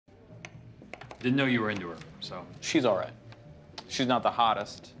Didn't know you were into her, so. She's all right. She's not the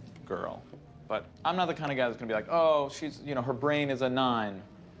hottest girl, but I'm not the kind of guy that's gonna be like, oh, she's, you know, her brain is a 9.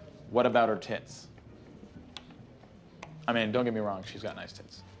 What about her tits? I mean, don't get me wrong, she's got nice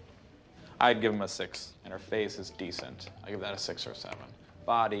tits. I'd give him a 6, and her face is decent. I give that a 6 or a 7.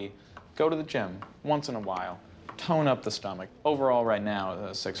 Body, go to the gym once in a while. Tone up the stomach. Overall, right now,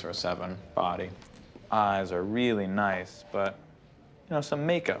 a 6 or a 7. Body. Eyes are really nice, but, you know, some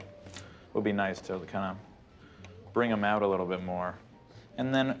makeup would be nice to kind of bring them out a little bit more.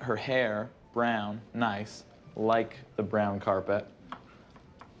 And then her hair, brown, nice, like the brown carpet.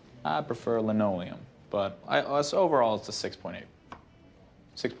 I prefer linoleum, but so overall, it's a 6.8.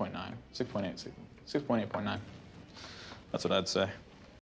 6.9, 6.8, 6.8.9. That's what I'd say.